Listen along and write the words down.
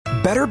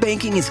Better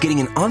Banking is getting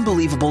an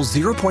unbelievable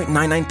 0.99%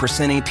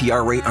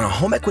 APR rate on a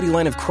home equity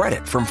line of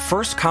credit from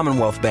First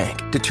Commonwealth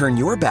Bank to turn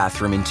your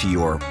bathroom into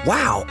your,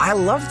 wow, I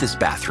love this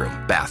bathroom.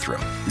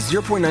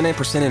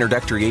 0.99%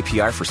 introductory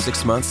APR for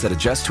 6 months that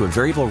adjusts to a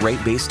variable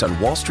rate based on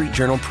Wall Street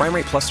Journal prime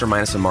rate plus or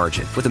minus a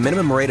margin, with a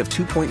minimum rate of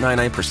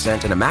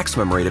 2.99% and a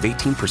maximum rate of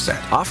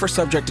 18%. Offer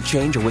subject to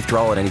change or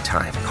withdrawal at any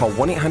time. Call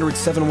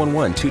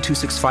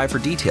 1-800-711-2265 for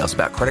details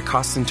about credit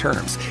costs and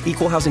terms.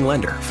 Equal housing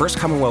lender. First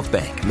Commonwealth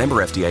Bank. Member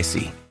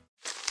FDIC.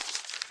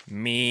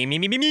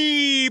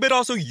 Me, but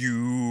also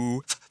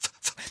you.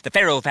 The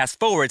Pharaoh fast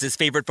forwards his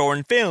favorite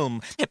foreign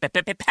film,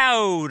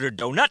 Powder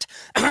Donut.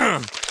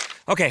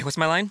 Okay, what's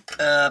my line?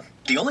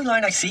 The only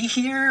line I see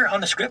here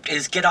on the script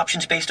is get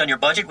options based on your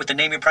budget with the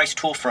Name Your Price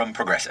tool from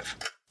Progressive.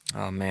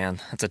 Oh man,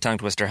 that's a tongue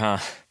twister, huh?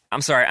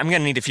 I'm sorry, I'm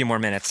gonna need a few more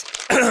minutes.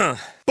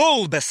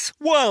 Bulbous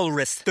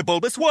Walrus, the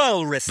Bulbous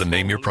Walrus. The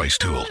Name Your Price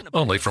tool,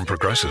 only from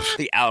Progressive.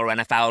 The owl ran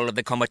afoul of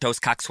the comatose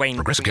coxswain.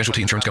 Progressive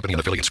Casualty Insurance Company and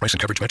affiliates. Price and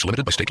coverage match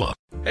limited by state law.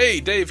 Hey,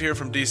 Dave here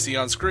from DC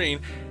On Screen.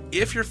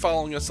 If you're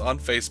following us on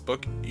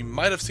Facebook, you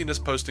might have seen us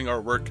posting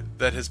artwork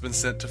that has been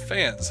sent to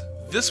fans.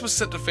 This was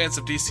sent to fans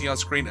of DC On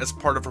Screen as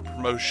part of a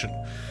promotion.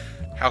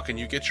 How can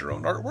you get your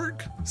own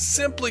artwork?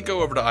 Simply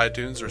go over to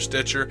iTunes or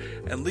Stitcher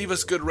and leave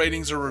us good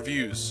ratings or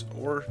reviews.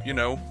 Or,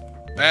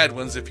 bad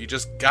ones if you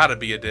just gotta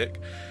be a dick.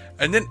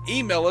 And then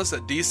email us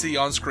at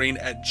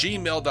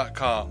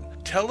dconscreen@gmail.com.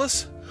 Tell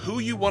us who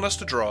you want us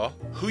to draw,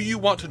 who you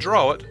want to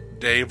draw it,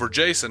 Dave or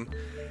Jason,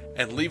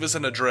 and leave us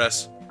an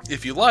address.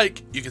 If you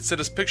like, you can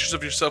send us pictures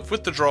of yourself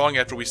with the drawing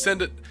after we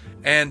send it,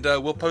 and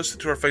we'll post it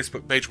to our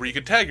Facebook page where you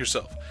can tag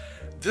yourself.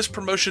 This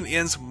promotion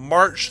ends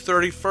March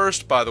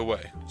 31st, by the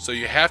way, so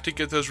you have to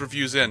get those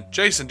reviews in.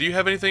 Jason, do you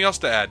have anything else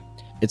to add?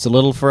 It's a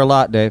little for a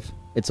lot, Dave.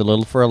 It's a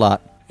little for a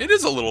lot. It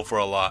is a little for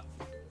a lot.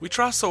 We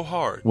try so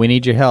hard. We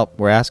need your help.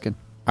 We're asking.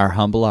 Our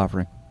humble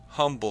offering.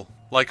 Humble.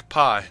 Like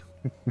pie.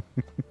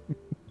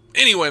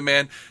 Anyway,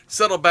 man,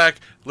 settle back,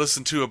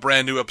 listen to a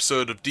brand new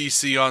episode of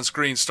DC On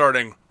Screen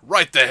starting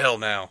right the hell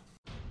now.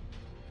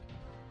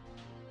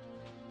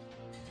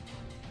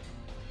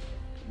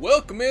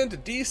 Welcome in to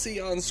DC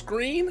On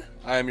Screen.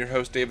 I am your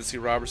host, David C.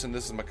 Robertson.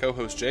 This is my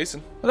co-host,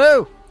 Jason.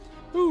 Hello.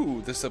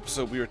 Ooh, this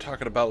episode we are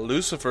talking about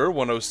Lucifer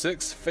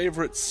 1x06,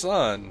 Favorite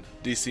Son,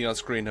 DC On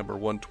Screen number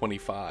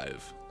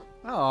 125.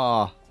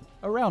 Aw,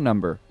 a round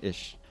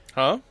number-ish.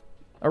 Huh?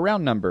 A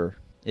round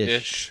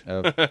number-ish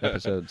of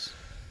episodes.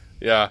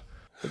 Yeah.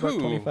 The about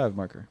 25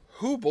 marker.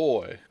 Hoo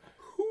boy.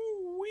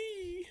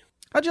 Hoo-wee.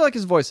 How'd you like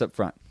his voice up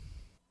front?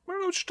 I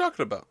don't know what you're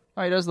talking about.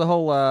 Oh, he does the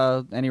whole,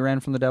 and he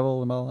ran from the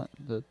devil and all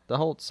that. The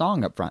whole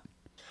song up front.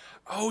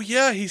 Oh,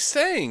 yeah, he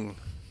sang.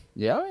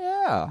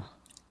 Yeah.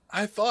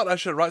 I thought I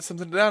should write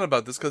something down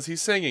about this because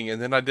he's singing,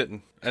 and then I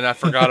didn't. And I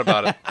forgot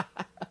about it.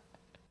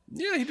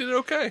 Yeah, he did it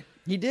okay.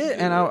 He did,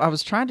 and I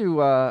was trying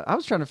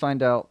to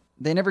find out.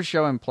 They never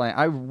show him playing.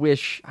 I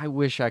wish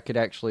I could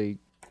actually.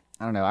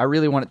 I don't know. I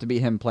really want it to be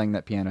him playing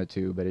that piano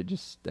too, but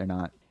they're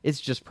not.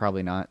 It's just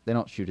probably not. They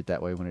don't shoot it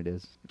that way when it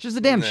is, which is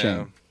a damn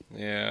shame.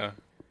 Yeah.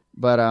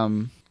 But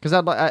because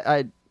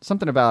I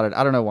something about it.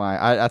 I don't know why.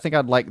 I think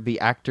I'd like the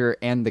actor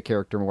and the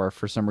character more.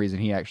 For some reason,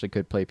 he actually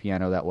could play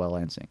piano that well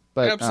and sing.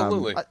 But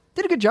absolutely,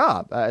 did a good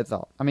job. I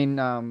thought. I mean,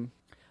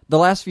 the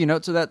last few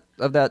notes of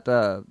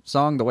that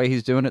song, the way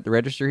he's doing it, the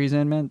register he's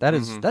in, man,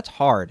 that's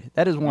hard.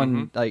 That is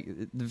one like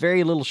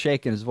very little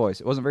shake in his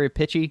voice. It wasn't very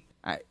pitchy.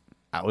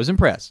 I was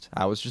impressed.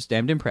 I was just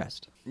damned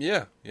impressed.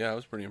 Yeah, I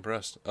was pretty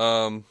impressed.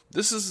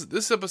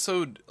 This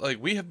episode,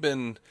 like we have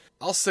been,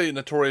 I'll say,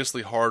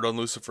 notoriously hard on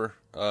Lucifer.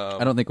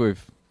 I don't think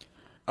we've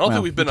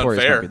been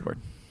unfair.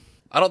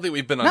 I don't think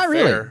we've been unfair,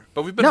 really.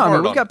 But we've been hard. I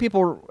mean, we've got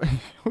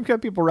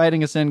people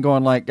writing us in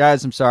going like,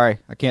 guys, I'm sorry,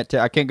 I can't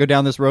go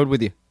down this road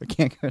with you. I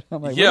can't go.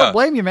 I'm like, we don't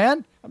blame you,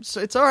 man.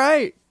 It's all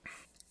right.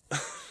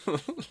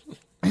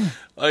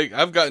 Like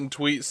I've gotten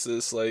tweets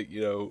that's like,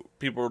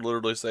 people are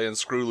literally saying,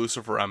 "Screw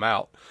Lucifer, I'm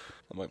out."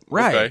 I'm like,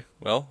 right. Okay,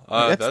 well,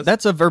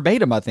 that's a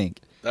verbatim, I think.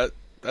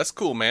 That's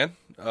cool, man.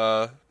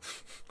 Like,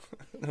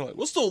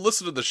 we'll still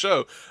listen to the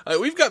show.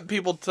 We've got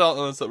people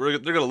telling us that they're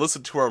going to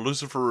listen to our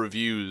Lucifer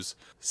reviews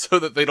so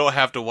that they don't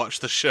have to watch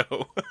the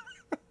show.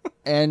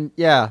 And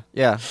yeah.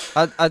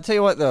 I'll tell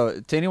you what, though,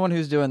 to anyone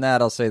who's doing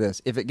that, I'll say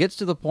this. If it gets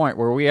to the point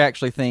where we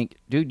actually think,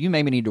 dude, you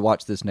maybe need to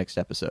watch this next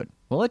episode,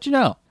 we'll let you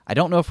know. I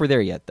don't know if we're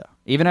there yet, though.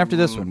 Even after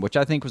this one, which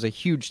I think was a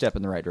huge step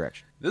in the right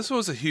direction. This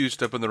was a huge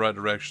step in the right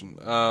direction,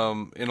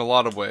 in a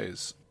lot of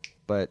ways.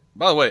 But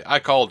by the way, I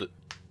called it.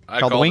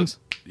 Called the wings?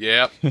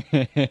 Yeah.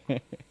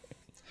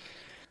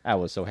 I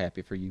was so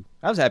happy for you.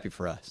 I was happy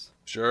for us.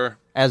 Sure.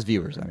 As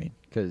viewers, I mean,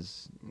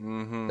 because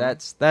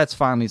that's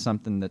finally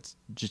something that's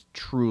just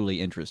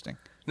truly interesting.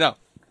 Now,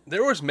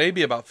 there was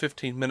maybe about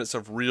 15 minutes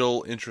of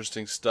real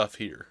interesting stuff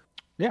here.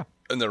 Yeah.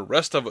 And the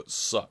rest of it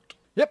sucked.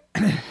 Yep.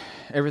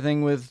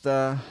 Everything with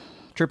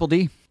Triple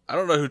D. I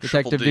don't know who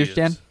Detective Triple D Douche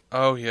is.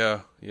 Oh,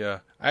 yeah.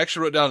 I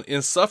actually wrote down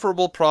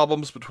insufferable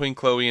problems between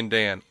Chloe and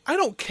Dan. I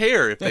don't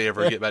care if they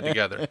ever get back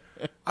together.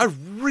 I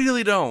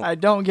really don't. I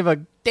don't give a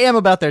damn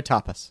about their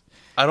tapas.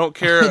 I don't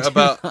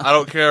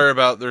care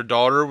about their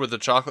daughter with the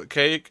chocolate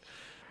cake.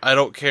 I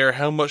don't care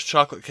how much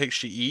chocolate cake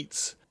she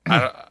eats.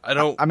 I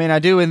don't. I mean, I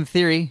do in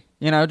theory,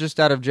 just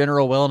out of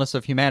general wellness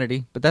of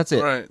humanity, but that's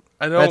it. Right.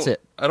 That's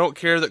it. I don't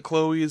care that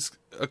Chloe is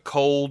a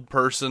cold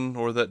person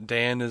or that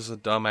Dan is a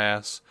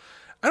dumbass.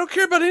 I don't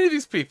care about any of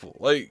these people.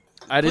 Like,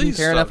 I didn't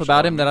care enough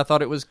about him that I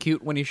thought it was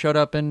cute when he showed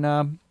up in,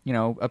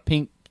 a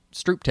pink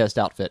Stroop test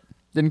outfit.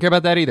 Didn't care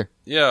about that either.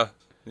 Yeah.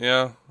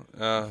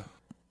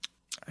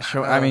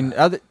 I mean,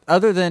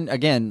 other than,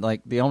 again,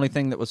 like, the only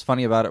thing that was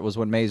funny about it was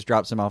when Maze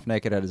drops him off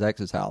naked at his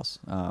ex's house.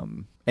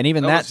 And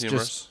even that's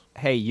just,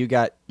 hey, you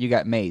got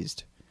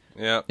mazed.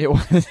 Yeah.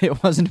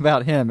 It wasn't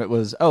about him. It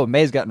was,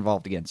 Maze got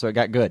involved again, so it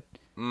got good.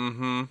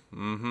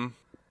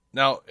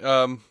 Now,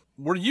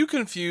 were you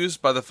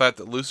confused by the fact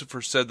that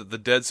Lucifer said that the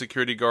dead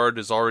security guard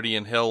is already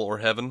in hell or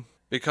heaven?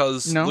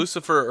 Because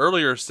Lucifer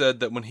earlier said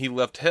that when he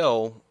left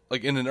hell,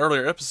 like in an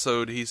earlier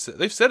episode,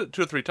 they've said it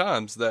 2 or 3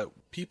 times that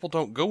people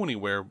don't go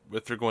anywhere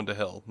if they're going to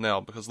hell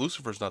now because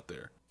Lucifer's not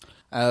there.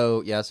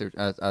 Oh, yeah, so,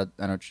 I know what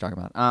you're talking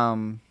about.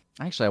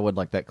 Actually, I would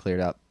like that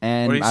cleared up.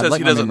 And he says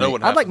he doesn't know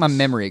what happens. I'd like my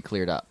memory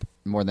cleared up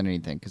more than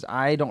anything because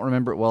I don't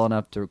remember it well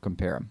enough to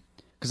compare them.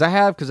 Because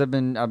I've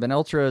been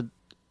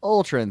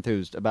ultra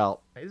enthused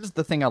about. This is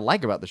the thing I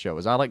like about the show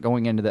is I like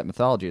going into that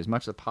mythology as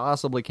much as I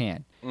possibly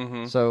can.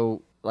 Mm-hmm.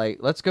 So, like,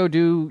 let's go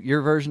do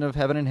your version of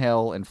heaven and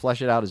hell and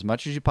flesh it out as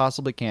much as you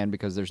possibly can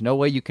because there's no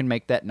way you can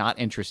make that not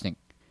interesting.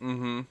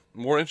 Mm-hmm.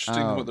 More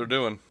interesting than what they're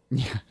doing.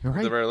 Yeah, right.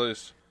 At the very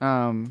least.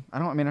 I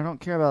don't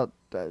care about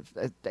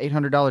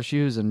 $800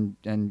 shoes and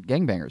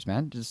gangbangers,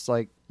 man. Just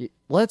like,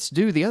 let's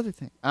do the other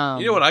thing.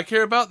 You know what I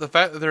care about? The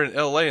fact that they're in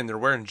L.A. and they're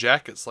wearing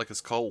jackets like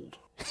it's cold.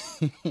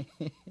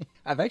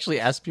 I've actually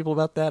asked people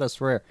about that, I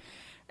swear.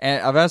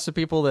 And I've asked the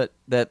people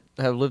that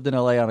have lived in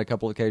LA on a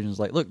couple of occasions,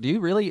 like, look, do you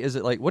really, is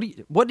it like,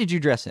 what did you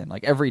dress in,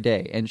 like, every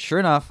day? And sure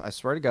enough, I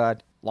swear to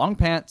God, long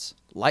pants,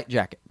 light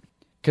jacket.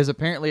 Because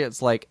apparently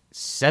it's like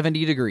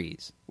 70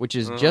 degrees, which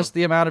is just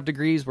the amount of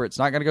degrees where it's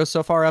not going to go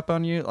so far up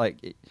on you.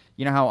 Like,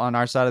 you know how on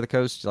our side of the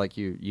coast, like,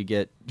 you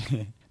get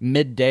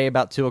midday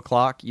about 2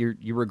 o'clock, you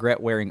regret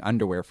wearing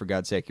underwear, for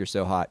God's sake, you're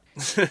so hot.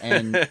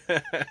 And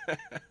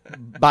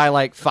by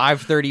like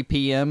 5:30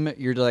 p.m.,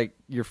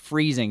 you're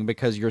freezing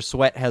because your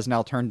sweat has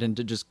now turned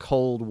into just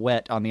cold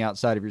wet on the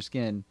outside of your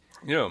skin.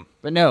 Yeah.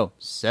 But no,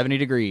 70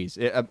 degrees.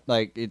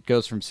 It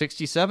goes from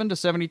 67 to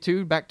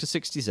 72 back to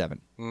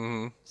 67.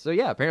 Mm-hmm. So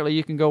yeah, apparently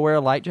you can go wear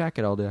a light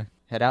jacket all day.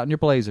 Head out in your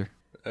blazer.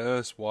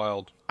 That's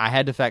wild. I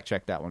had to fact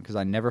check that one because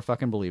I never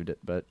fucking believed it.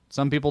 But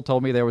some people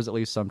told me there was at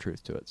least some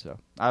truth to it. So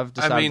I've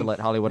decided to let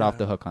Hollywood off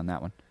the hook on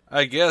that one.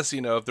 I guess,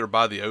 if they're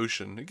by the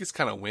ocean, it gets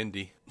kind of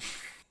windy.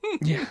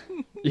 Yeah.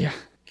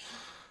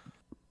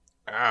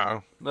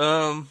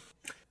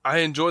 I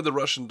enjoyed the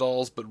Russian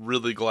dolls, but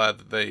really glad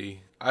that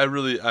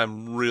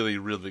I'm really,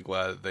 really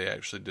glad that they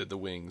actually did the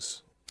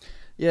wings.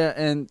 Yeah,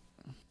 and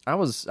I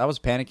was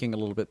panicking a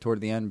little bit toward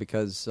the end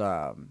because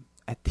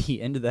at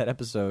the end of that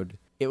episode,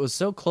 it was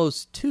so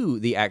close to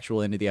the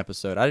actual end of the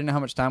episode. I didn't know how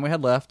much time we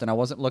had left, and I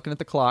wasn't looking at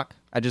the clock.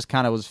 I just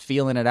kind of was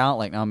feeling it out,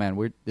 like, oh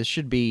man, this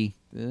should be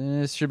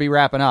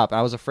wrapping up.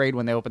 I was afraid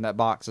when they opened that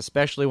box,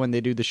 especially when they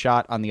do the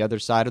shot on the other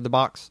side of the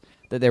box,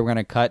 that they were going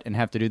to cut and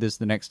have to do this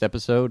the next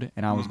episode,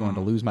 and I was going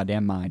to lose my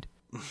damn mind.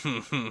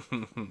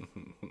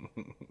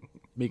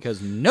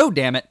 Because no,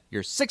 damn it,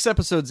 you're 6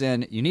 episodes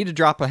in, you need to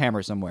drop a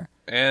hammer somewhere.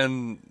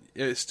 And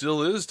it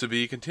still is to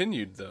be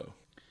continued, though.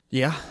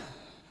 Yeah.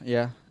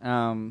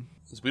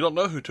 We don't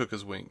know who took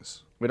his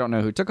wings. We don't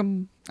know who took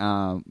them.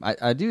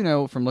 I do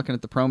know from looking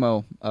at the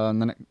promo on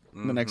the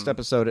next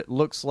episode, it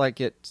looks like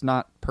it's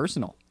not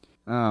personal.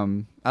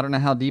 I don't know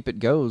how deep it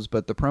goes,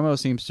 but the promo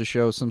seems to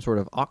show some sort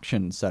of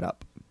auction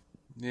setup.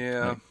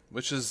 Yeah,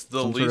 which is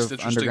the least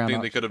interesting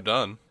thing they could have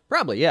done.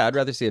 Probably, yeah. I'd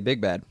rather see a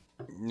big bad.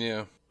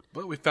 Yeah.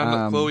 But we found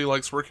out Chloe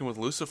likes working with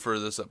Lucifer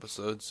this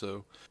episode,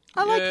 so...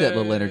 I like that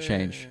little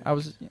interchange.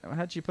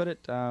 How'd you put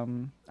it? I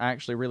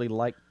actually really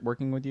like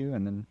working with you,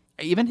 and then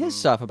even his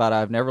stuff about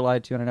I've never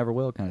lied to you and I never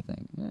will kind of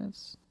thing. Yeah,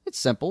 it's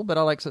simple, but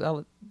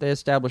they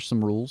established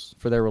some rules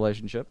for their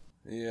relationship.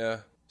 Yeah.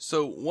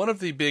 So one of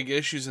the big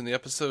issues in the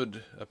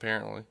episode,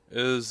 apparently,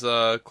 is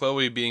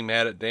Chloe being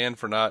mad at Dan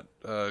for not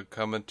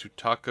coming to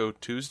Taco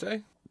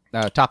Tuesday?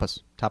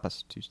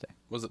 Tapas Tuesday.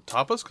 Was it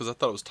tapas? Because I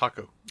thought it was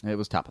taco. It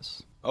was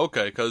tapas.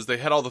 Okay, because they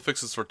had all the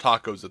fixes for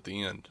tacos at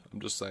the end.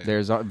 I'm just saying.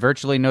 There's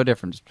virtually no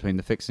difference between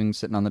the fixings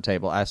sitting on the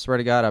table. I swear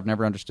to God, I've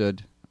never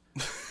understood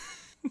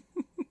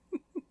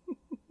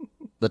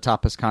the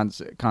tapas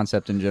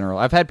concept in general.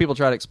 I've had people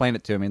try to explain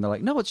it to me, and they're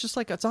like, no, it's just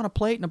like it's on a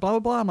plate and a blah, blah,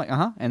 blah. I'm like,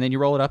 uh-huh. And then you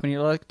roll it up, and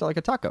you're like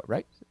a taco,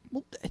 right?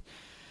 Well,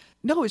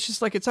 no, it's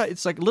just like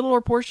it's like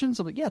littler portions.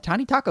 I'm like, yeah,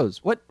 tiny tacos.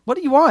 What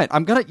do you want?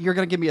 You're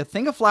gonna give me a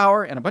thing of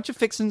flour and a bunch of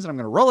fixings, and I'm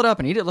gonna roll it up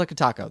and eat it like a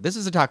taco. This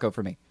is a taco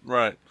for me.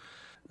 Right.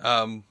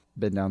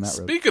 Been down that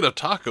road. Speaking of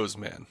tacos,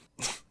 man,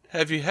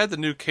 have you had the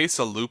new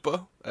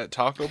quesalupa at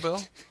Taco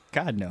Bell?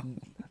 God, no.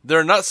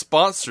 They're not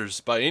sponsors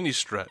by any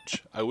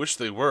stretch. I wish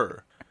they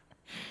were.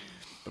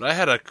 But I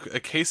had a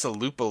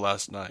quesalupa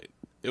last night.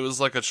 It was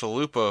like a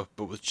chalupa,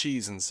 but with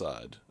cheese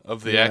inside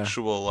of the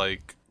actual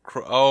like.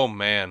 Oh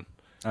man,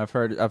 I've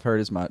heard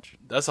as much.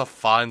 That's a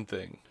fine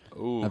thing.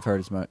 Ooh. I've heard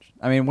as much.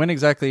 I mean, when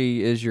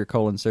exactly is your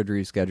colon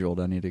surgery scheduled?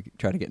 I need to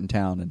try to get in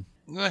town and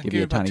give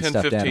you a tiny 10,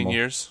 stuffed 15 animal.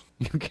 Years.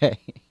 Okay,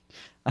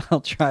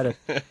 I'll try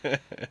to.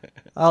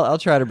 I'll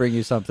try to bring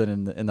you something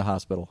in the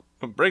hospital.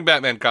 Bring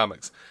Batman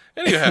comics.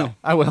 Anyhow,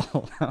 I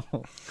will. I'm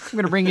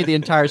going to bring you the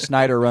entire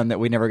Snyder run that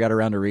we never got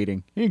around to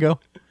reading. Here you go.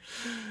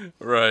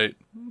 Right.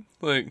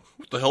 Like,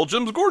 what the hell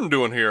Jim's Gordon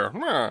doing here?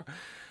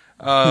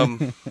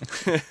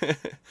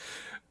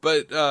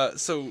 But,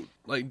 so,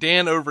 like,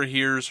 Dan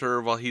overhears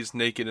her while he's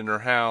naked in her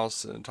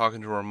house and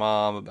talking to her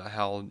mom about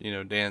how,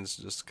 Dan's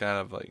just kind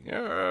of like,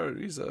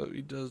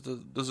 he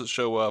doesn't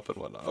show up and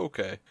whatnot.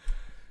 Okay.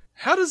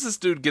 How does this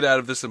dude get out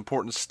of this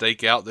important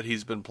stakeout that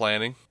he's been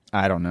planning?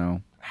 I don't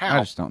know. How? I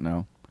just don't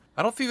know.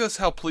 I don't think that's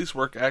how police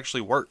work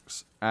actually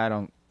works. I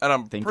don't. And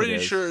I'm think pretty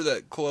sure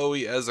that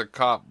Chloe, as a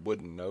cop,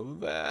 wouldn't know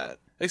that.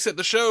 Except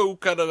the show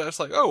kind of acts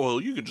like, oh, well,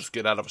 you could just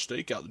get out of a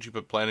stakeout that you've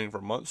been planning for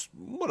months.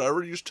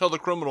 Whatever, you just tell the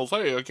criminals,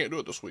 hey, I can't do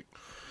it this week.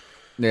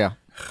 Yeah.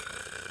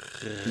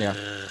 Yeah.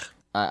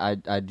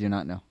 I do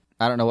not know.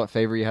 I don't know what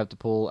favor you have to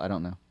pull. I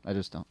don't know. I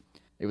just don't.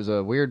 It was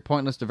a weird,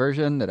 pointless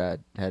diversion that I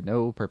had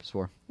no purpose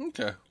for.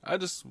 Okay. I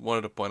just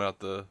wanted to point out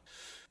the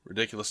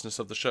ridiculousness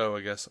of the show,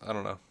 I guess. I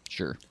don't know.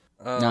 Sure.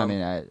 No, I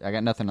mean, I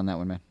got nothing on that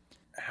one, man.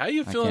 How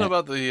you feeling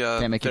about the...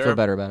 can't make you feel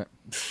better about it.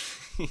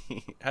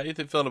 How you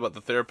feeling about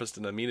the therapist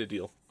and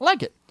Amenadiel? I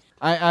like it.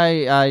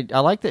 I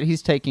like that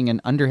he's taking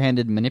an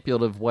underhanded,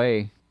 manipulative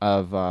way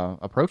of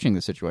approaching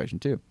the situation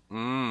too.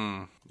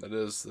 That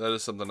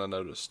is something I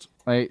noticed.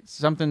 Like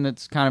something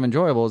that's kind of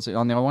enjoyable is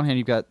on the one hand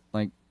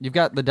you've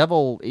got the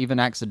devil even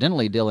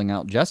accidentally dealing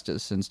out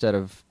justice instead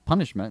of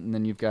punishment, and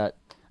then you've got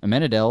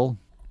Amenadiel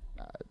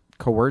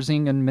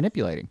coercing and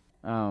manipulating.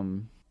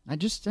 I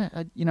just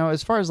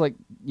as far as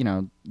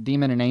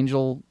demon and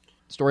angel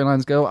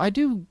storylines go, I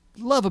do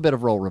love a bit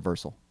of role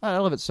reversal. I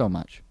love it so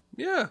much.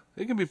 Yeah,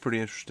 it can be pretty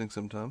interesting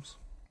sometimes.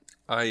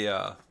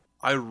 I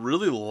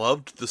really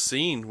loved the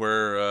scene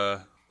where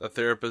a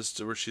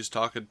therapist, where she's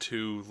talking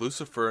to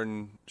Lucifer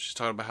and she's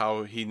talking about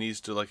how he needs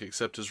to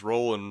accept his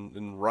role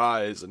and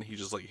rise, and he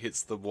just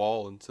hits the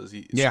wall and says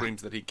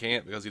screams that he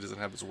can't because he doesn't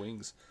have his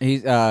wings.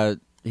 He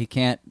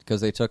can't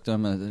because they took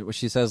them.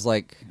 She says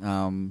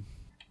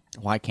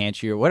why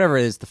can't you, or whatever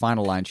it is the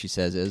final line she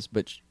says is.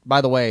 But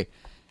by the way,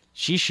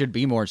 she should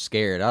be more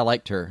scared. I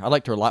liked her a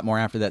lot more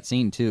after that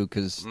scene too,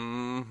 because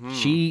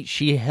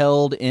she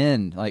held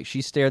in,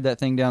 she stared that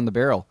thing down the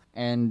barrel,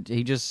 and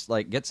he just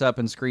gets up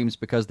and screams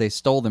because they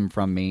stole them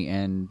from me,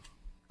 and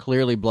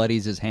clearly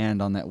bloodies his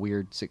hand on that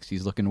weird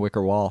 60s looking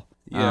wicker wall.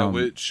 Yeah,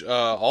 which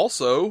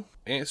also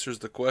answers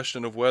the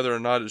question of whether or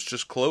not it's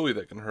just Chloe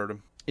that can hurt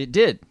him. It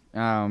did.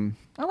 I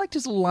liked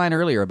his little line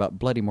earlier about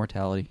bloody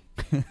mortality.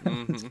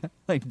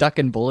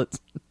 Ducking bullets.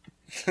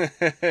 Kind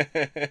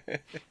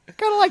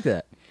of like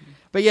that.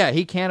 But yeah,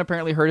 he can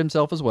apparently hurt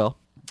himself as well.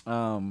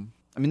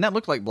 That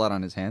looked like blood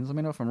on his hands. Let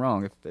me know if I'm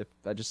wrong, if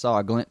I just saw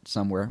a glint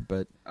somewhere.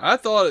 But I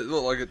thought it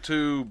looked like it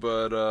too,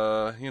 but,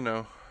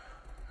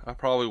 I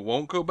probably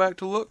won't go back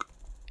to look.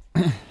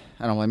 I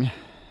don't blame you.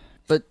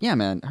 But yeah,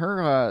 man,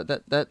 her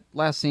that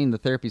last scene, the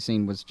therapy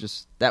scene, was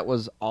just, that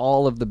was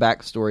all of the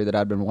backstory that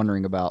I'd been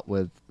wondering about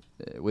with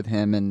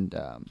him and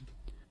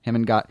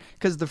God,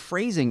 because the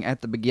phrasing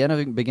at the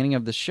beginning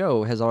of the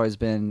show has always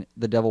been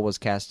the devil was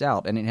cast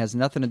out, and it has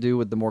nothing to do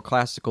with the more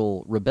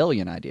classical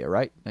rebellion idea,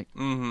 right?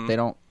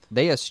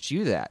 They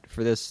eschew that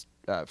for this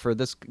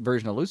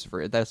version of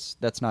Lucifer.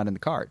 That's not in the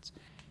cards.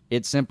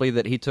 It's simply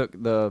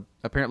that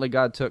apparently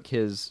God took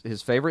his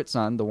favorite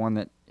son, the one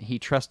that he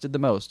trusted the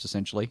most,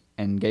 essentially,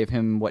 and gave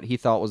him what he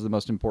thought was the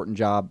most important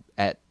job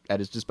at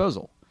his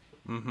disposal.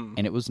 Mm-hmm.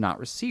 And it was not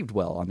received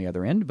well on the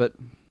other end, but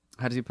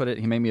how does he put it?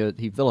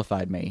 He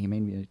vilified me. He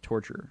made me a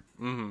torturer.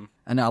 Mm-hmm.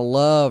 And I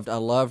loved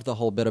the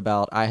whole bit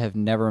about, I have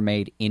never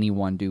made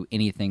anyone do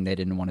anything they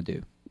didn't want to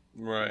do.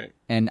 Right.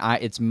 And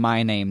it's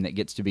my name that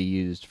gets to be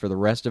used for the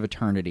rest of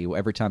eternity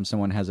every time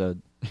someone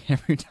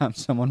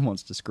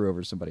wants to screw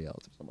over somebody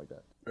else or something like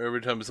that.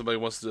 Every time somebody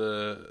wants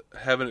to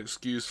have an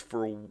excuse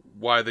for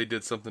why they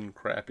did something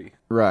crappy.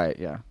 Right,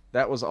 yeah.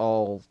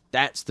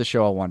 That's the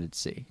show I wanted to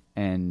see.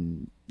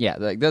 And yeah,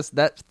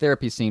 that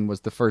therapy scene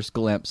was the first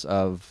glimpse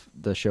of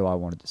the show I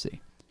wanted to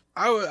see.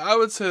 I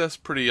would say that's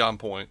pretty on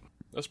point.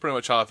 That's pretty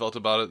much how I felt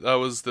about it. That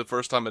was the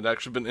first time it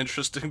actually been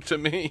interesting to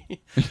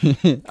me.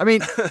 I mean,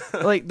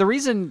 the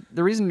reason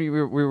we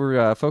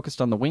were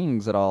focused on the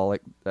wings at all,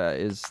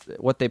 is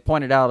what they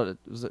pointed out.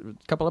 Was it a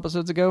couple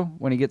episodes ago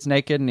when he gets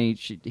naked and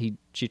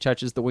she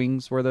touches the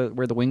wings where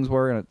the wings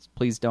were, and it's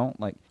please don't.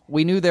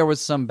 We knew there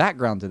was some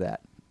background to that,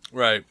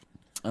 right?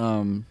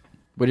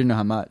 We didn't know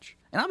how much.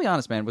 And I'll be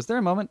honest, man. Was there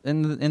a moment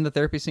in the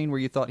therapy scene where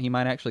you thought he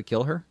might actually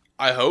kill her?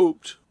 I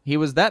hoped. He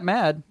was that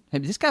mad. Hey,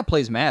 this guy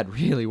plays mad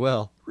really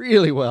well.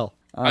 Really well.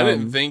 I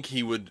didn't think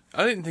he would,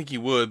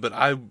 but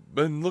I've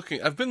been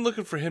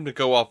looking for him to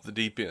go off the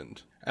deep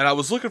end. And I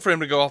was looking for him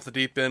to go off the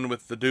deep end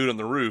with the dude on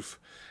the roof,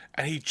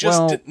 and he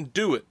just didn't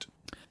do it.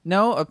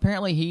 No,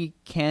 apparently he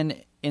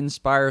can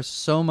inspire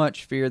so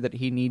much fear that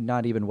he need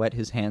not even wet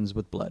his hands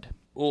with blood.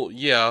 Well,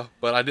 yeah,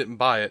 but I didn't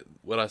buy it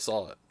when I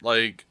saw it.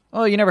 Like,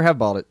 Oh, you never have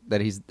bought it,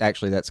 that he's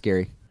actually that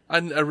scary. I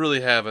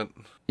really haven't.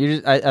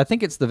 I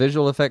think it's the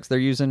visual effects they're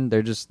using.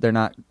 They're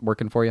not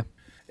working for you.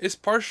 It's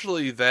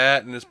partially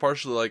that, and it's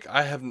partially like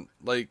I haven't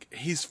like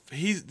he's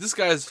this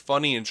guy's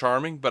funny and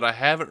charming, but I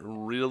haven't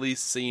really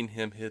seen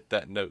him hit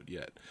that note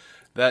yet.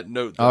 That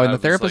note. That in the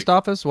therapist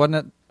office,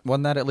 wasn't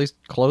that at least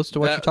close to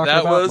what you're talking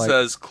about? That was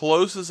as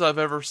close as I've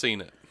ever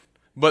seen it.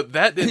 But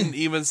that didn't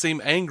even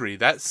seem angry.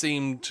 That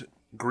seemed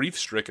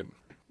grief-stricken.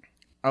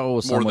 Oh,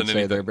 some would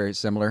say they're very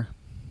similar.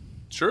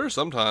 Sure,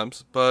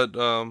 sometimes, but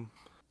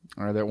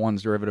or that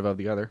one's derivative of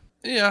the other.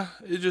 Yeah,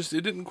 it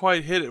didn't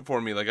quite hit it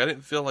for me. Like, I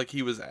didn't feel like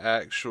he was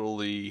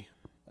actually,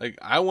 like,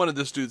 I wanted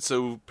this dude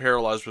so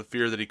paralyzed with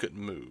fear that he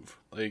couldn't move.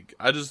 Like,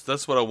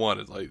 that's what I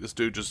wanted. Like, this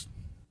dude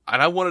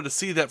and I wanted to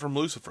see that from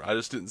Lucifer. I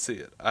just didn't see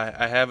it.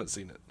 I haven't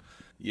seen it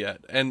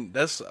yet. And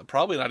that's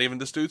probably not even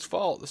this dude's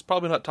fault. That's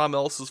probably not Tom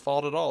Ellis's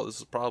fault at all. This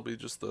is probably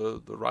just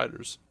the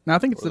writers. No, I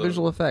think it's the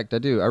visual effect. I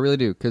really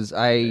do. Because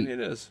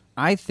it is.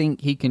 I think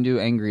he can do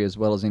angry as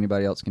well as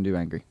anybody else can do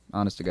angry.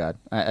 Honest to God.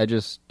 I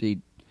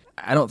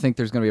don't think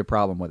there's going to be a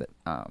problem with it.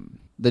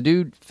 The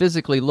dude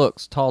physically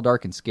looks tall,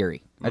 dark, and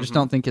scary. I just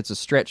don't think it's a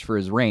stretch for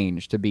his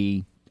range to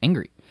be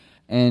angry.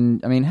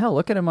 And, I mean, hell,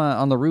 look at him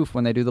on the roof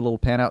when they do the little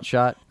pan-out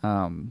shot.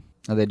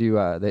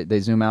 They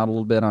zoom out a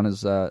little bit on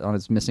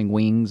his missing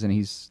wings,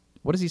 and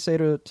what does he say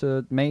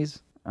to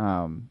Maze?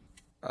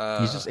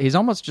 He's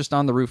almost just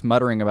on the roof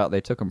muttering about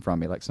they took him from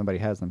me, like somebody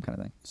has them kind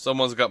of thing.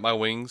 Someone's got my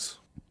wings.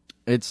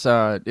 It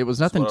was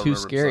nothing too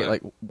scary.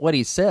 Like, what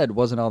he said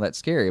wasn't all that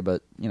scary,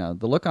 but,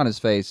 the look on his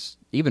face,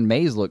 even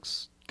Maze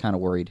looks kind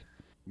of worried.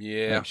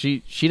 Yeah. Like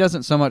she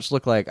doesn't so much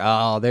look like,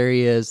 oh, there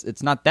he is.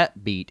 It's not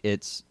that beat.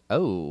 It's,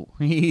 oh,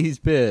 he's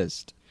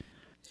pissed.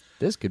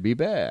 This could be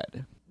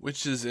bad.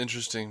 Which is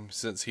interesting,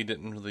 since he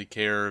didn't really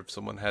care if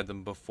someone had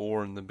them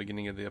before in the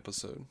beginning of the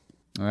episode.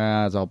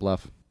 It's all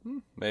bluff.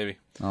 Maybe.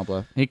 All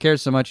bluff. He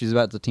cares so much he's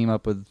about to team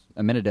up with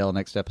Amenadiel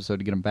next episode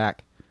to get him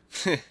back.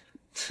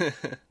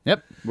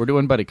 Yep, we're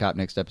doing Buddy Cop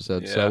next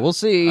episode, so we'll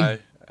see. I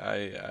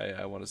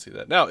want to see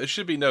that. Now, it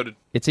should be noted.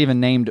 It's even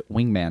named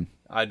Wingman.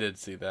 I did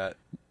see that.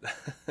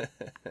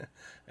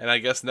 And I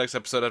guess next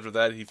episode after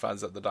that, he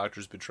finds out the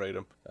doctors betrayed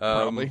him.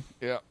 Probably.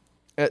 Yeah.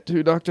 At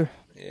 2, Doctor.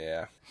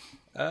 Yeah.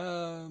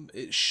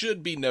 It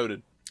should be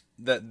noted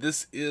that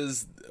this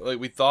is, like,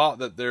 we thought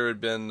that there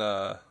had been,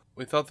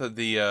 we thought that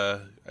the,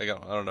 I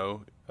don't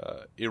know,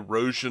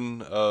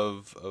 erosion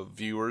of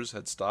viewers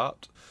had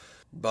stopped.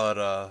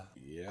 But,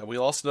 yeah, we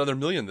lost another 1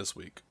 million this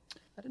week.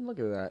 I didn't look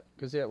at that,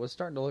 because, it was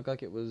starting to look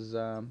like it was,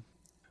 Well,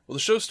 the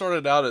show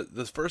started out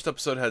the first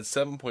episode had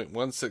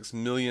 7.16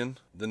 million.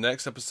 The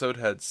next episode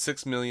had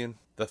 6 million.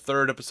 The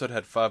third episode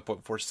had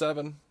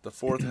 5.47. The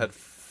fourth had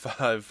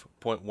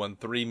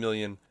 5.13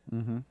 million.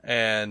 Mm-hmm.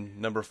 And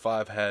number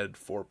 5 had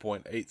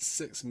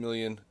 4.86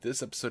 million.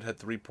 This episode had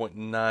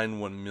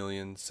 3.91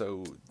 million.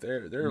 So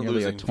they're nearly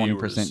losing a 20%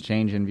 viewers.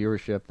 change in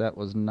viewership. That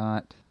was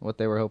not what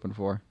they were hoping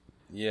for.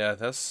 Yeah,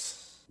 that's...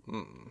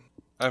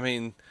 I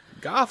mean,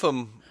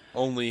 Gotham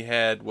only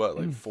had,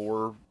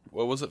 4...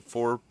 What was it,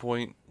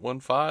 4.15,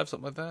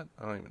 something like that?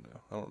 I don't even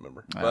know. I don't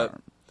remember. But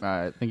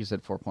I think you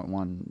said 4.18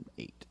 or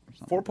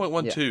something.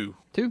 4.12. Yeah.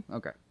 2?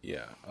 Okay.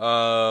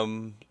 Yeah.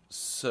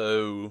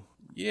 So,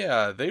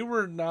 yeah, they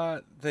were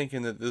not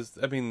thinking that this...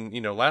 I mean,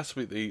 last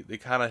week they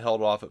kind of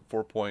held off at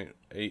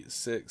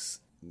 4.86.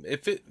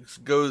 If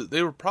it goes...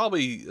 They were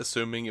probably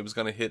assuming it was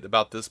going to hit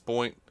about this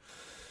point.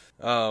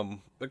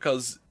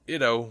 Because...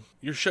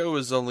 your show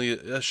is only...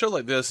 A show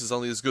like this is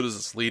only as good as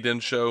its lead-in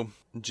show,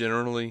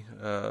 generally.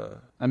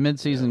 A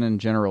mid-season in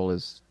general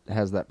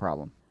has that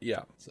problem.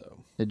 Yeah, so...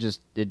 It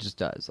just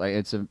does. Like,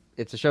 it's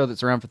a show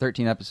that's around for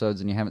 13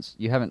 episodes, and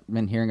you haven't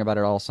been hearing about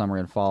it all summer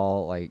and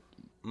fall. Like,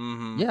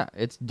 yeah,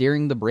 it's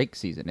during the break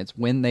season. It's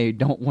when they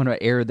don't want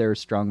to air their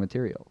strong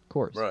material, of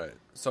course. Right.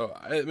 So,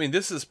 I mean,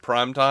 this is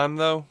prime time,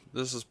 though.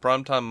 This is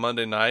prime time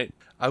Monday night.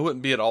 I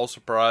wouldn't be at all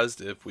surprised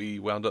if we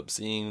wound up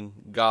seeing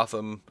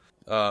Gotham...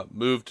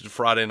 moved to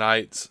Friday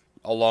nights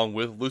along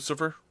with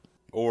Lucifer,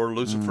 or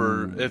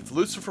Lucifer. If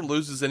Lucifer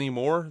loses any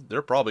more,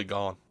 they're probably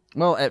gone.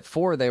 Well, at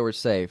 4 they were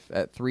safe.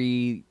 At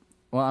 3,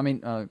 well, I mean,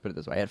 put it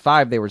this way: at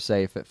 5 they were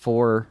safe. At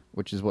 4,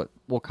 which is what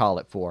we'll call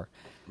it 4,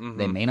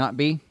 they may not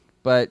be.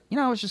 But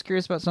I was just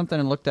curious about something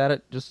and looked at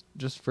it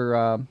just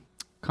for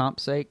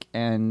comp's sake.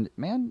 And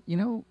man,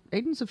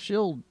 Agents of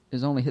S.H.I.E.L.D.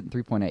 is only hitting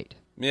 3.8.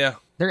 Yeah,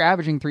 they're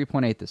averaging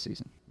 3.8 this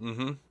season.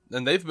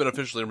 And they've been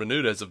officially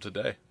renewed as of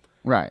today.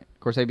 Right. Of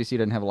course, ABC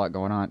doesn't have a lot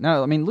going on.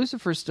 No, I mean,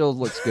 Lucifer still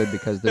looks good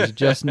because there's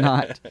just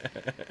not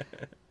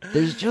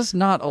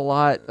a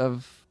lot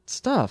of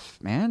stuff,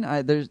 man.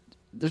 There's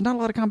not a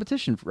lot of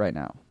competition right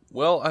now.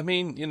 Well, I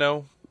mean, I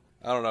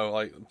don't know.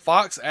 Like,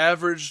 Fox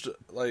averaged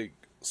like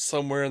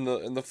somewhere in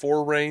the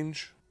 4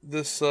 range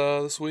this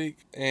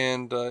week,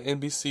 and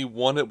NBC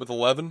won it with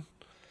 11.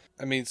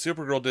 I mean,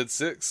 Supergirl did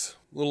 6,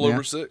 a little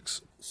over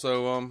 6.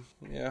 So,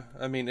 yeah.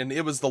 I mean, and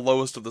it was the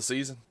lowest of the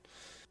season.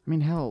 I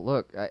mean, hell,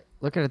 look at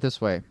it this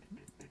way.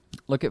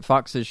 Look at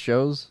Fox's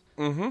shows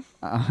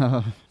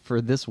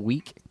for this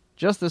week.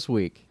 Just this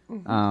week.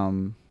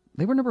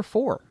 They were number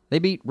 4. They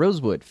beat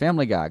Rosewood,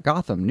 Family Guy,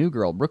 Gotham, New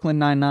Girl, Brooklyn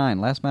Nine-Nine,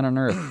 Last Man on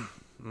Earth,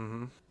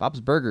 Bob's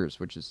Burgers,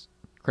 which is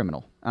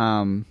criminal.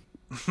 I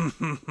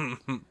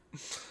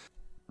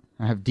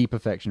have deep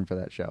affection for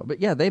that show.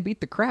 But yeah, they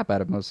beat the crap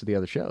out of most of the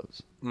other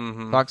shows.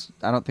 Fox,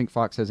 I don't think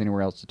Fox has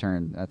anywhere else to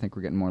turn. I think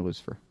we're getting more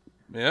Lucifer.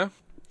 Yeah?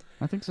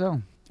 I think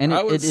so. And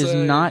it is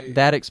not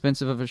that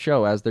expensive of a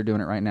show as they're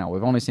doing it right now.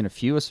 We've only seen a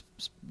few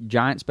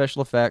giant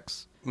special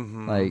effects.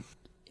 For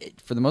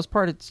the most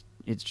part,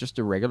 it's just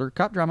a regular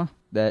cop drama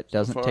that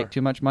doesn't take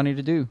too much money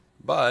to do.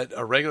 But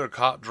a regular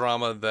cop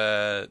drama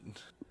that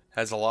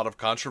has a lot of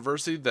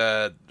controversy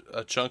that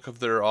a chunk of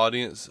their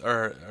audience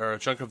or a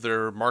chunk of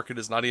their market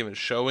is not even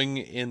showing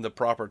in the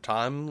proper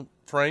time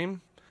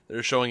frame.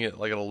 They're showing it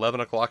like at 11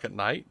 o'clock at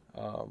night.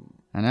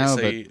 I know,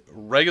 it's a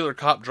regular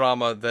cop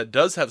drama that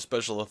does have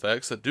special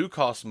effects that do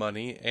cost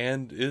money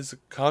and is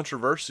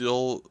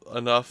controversial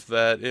enough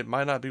that it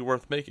might not be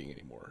worth making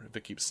anymore if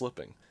it keeps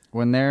slipping.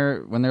 When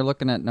they're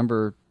looking at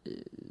number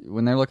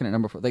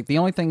 4, like the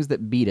only things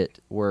that beat it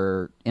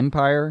were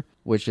Empire,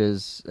 which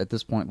is at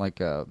this point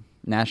like a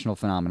national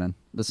phenomenon.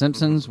 The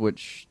Simpsons,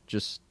 which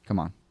just come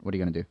on, what are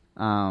you gonna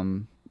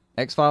do?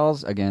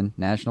 X-Files, again,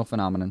 national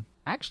phenomenon.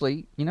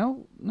 Actually,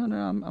 no,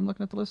 I'm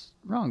looking at the list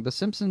wrong. The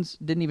Simpsons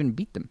didn't even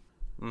beat them.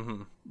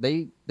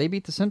 They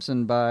beat The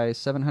Simpsons by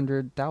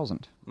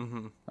 700,000.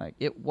 Like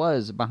it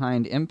was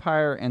behind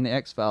Empire and the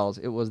X-Files.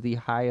 It was the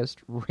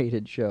highest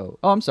rated show.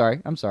 Oh, I'm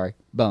sorry.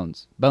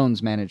 Bones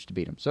managed to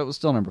beat them, so it was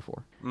still number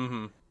 4.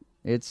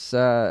 It's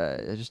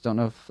I just don't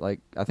know if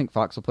I think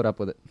Fox will put up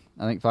with it.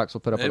 I think Fox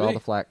will put up with all the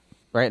flack.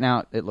 Right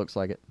now, it looks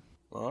like it.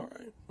 All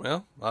right.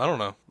 Well, I don't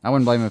know. I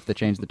wouldn't blame them if they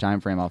changed the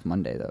time frame off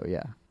Monday, though.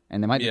 Yeah,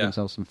 and they might do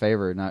themselves some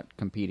favor not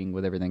competing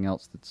with everything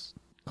else that's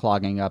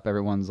clogging up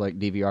everyone's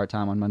DVR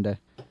time on Monday.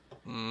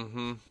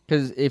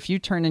 Because if you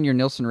turn in your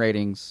Nielsen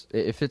ratings,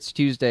 if it's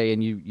Tuesday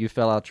and you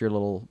fill out your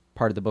little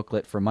part of the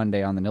booklet for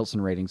Monday on the Nielsen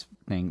ratings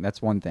thing,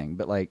 that's one thing.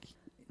 But I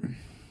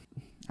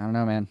don't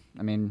know, man.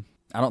 I mean,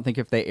 I don't think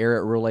if they air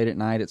it real late at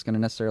night, it's going to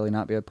necessarily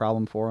not be a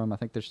problem for them. I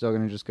think they're still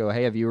going to just go,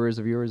 hey, a viewer is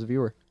a viewer is a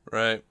viewer.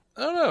 Right.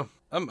 I don't know.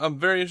 I'm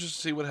very interested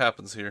to see what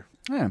happens here.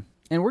 Yeah.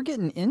 And we're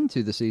getting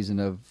into the season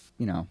of,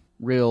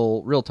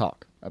 real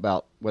talk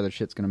about whether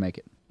shit's going to make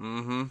it.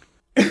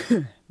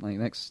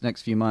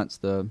 Next few months,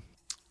 the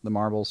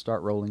marbles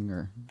start rolling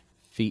or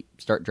feet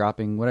start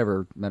dropping,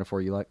 whatever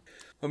metaphor you like.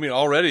 I mean,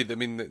 already,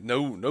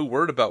 no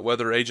word about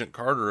whether Agent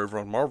Carter over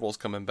on Marvel's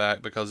coming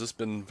back because it's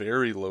been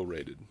very low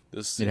rated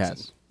this season.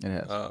 It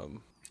has.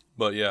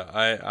 But yeah,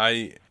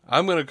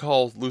 I'm going to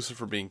call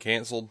Lucifer being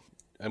canceled.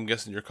 I'm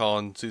guessing you're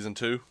calling season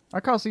 2? I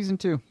call season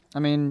 2. I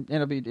mean,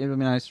 it'll be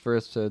nice for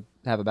us to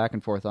have a back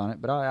and forth on it,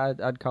 but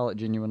I'd call it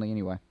genuinely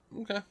anyway.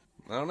 Okay.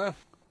 I don't know.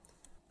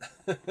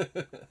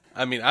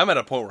 I mean, I'm at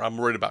a point where I'm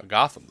worried about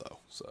Gotham, though.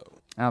 So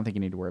I don't think you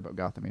need to worry about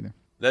Gotham either.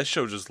 That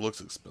show just looks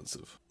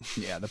expensive.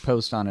 Yeah, the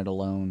post on it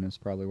alone is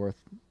probably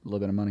worth a little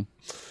bit of money.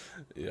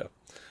 Yeah.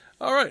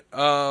 All right.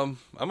 I'm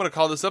going to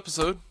call this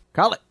episode.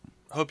 Call it.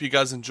 Hope you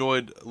guys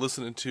enjoyed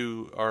listening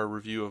to our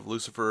review of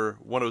Lucifer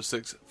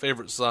 106,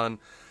 Favorite Son.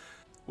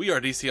 We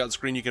are DC On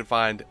Screen. You can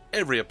find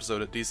every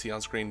episode at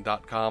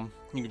dconscreen.com.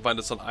 You can find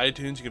us on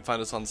iTunes. You can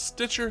find us on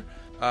Stitcher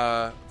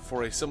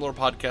for a similar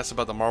podcast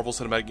about the Marvel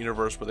Cinematic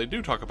Universe where they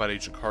do talk about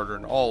Agent Carter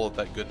and all of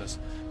that goodness.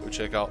 Go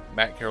check out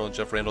Matt Carroll and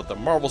Jeff Randall at the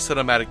Marvel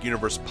Cinematic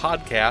Universe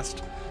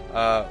podcast.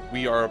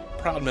 We are a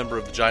proud member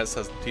of the Giant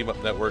Size Team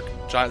Up Network,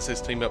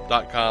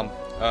 giantsizeteamup.com.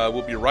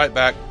 We'll be right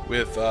back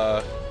with,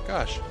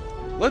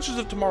 Legends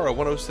of Tomorrow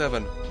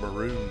 107,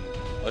 Maroon.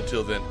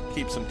 Until then,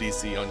 keep some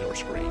DC on your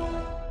screen.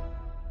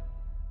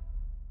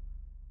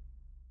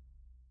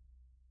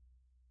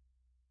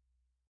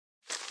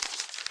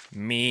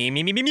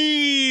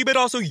 Me, but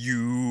also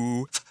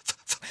you.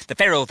 The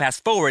Pharaoh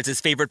fast forwards his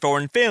favorite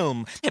foreign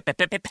film,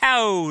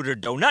 Powder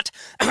Donut.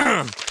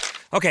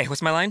 Okay,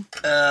 what's my line?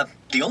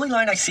 The only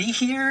line I see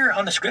here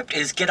on the script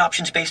is get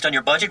options based on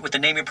your budget with the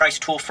Name Your Price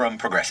tool from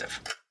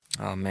Progressive.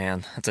 Oh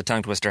man, that's a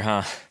tongue twister,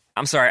 huh?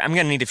 I'm sorry, I'm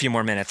gonna need a few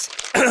more minutes.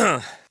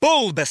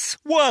 Bulbous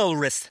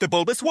Walrus, the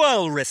Bulbous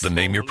Walrus. The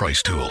Name Your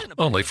Price tool,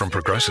 only from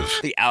Progressive.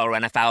 The owl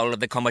ran afoul of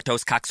the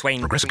comatose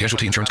coxswain. Progressive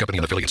Casualty Insurance Company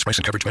and affiliates. Price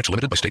and coverage match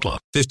limited by state law.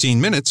 15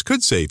 minutes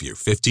could save you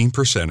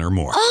 15% or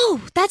more. Oh,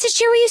 that's a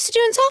cheer we used to do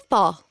in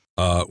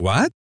softball.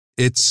 What?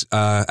 It's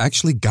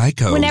actually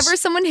Geico's. Whenever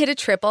someone hit a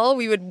triple,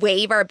 we would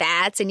wave our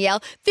bats and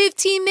yell,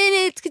 15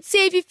 minutes could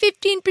save you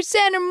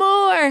 15% or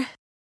more.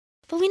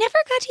 But we never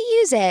got to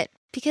use it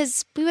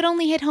because we would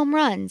only hit home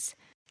runs.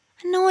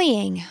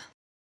 Annoying.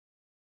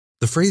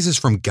 The phrase is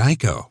from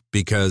Geico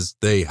because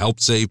they help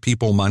save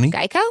people money.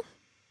 Geico?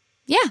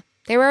 Yeah,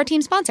 they were our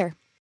team sponsor.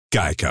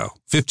 Geico.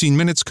 15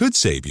 minutes could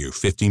save you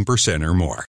 15% or more.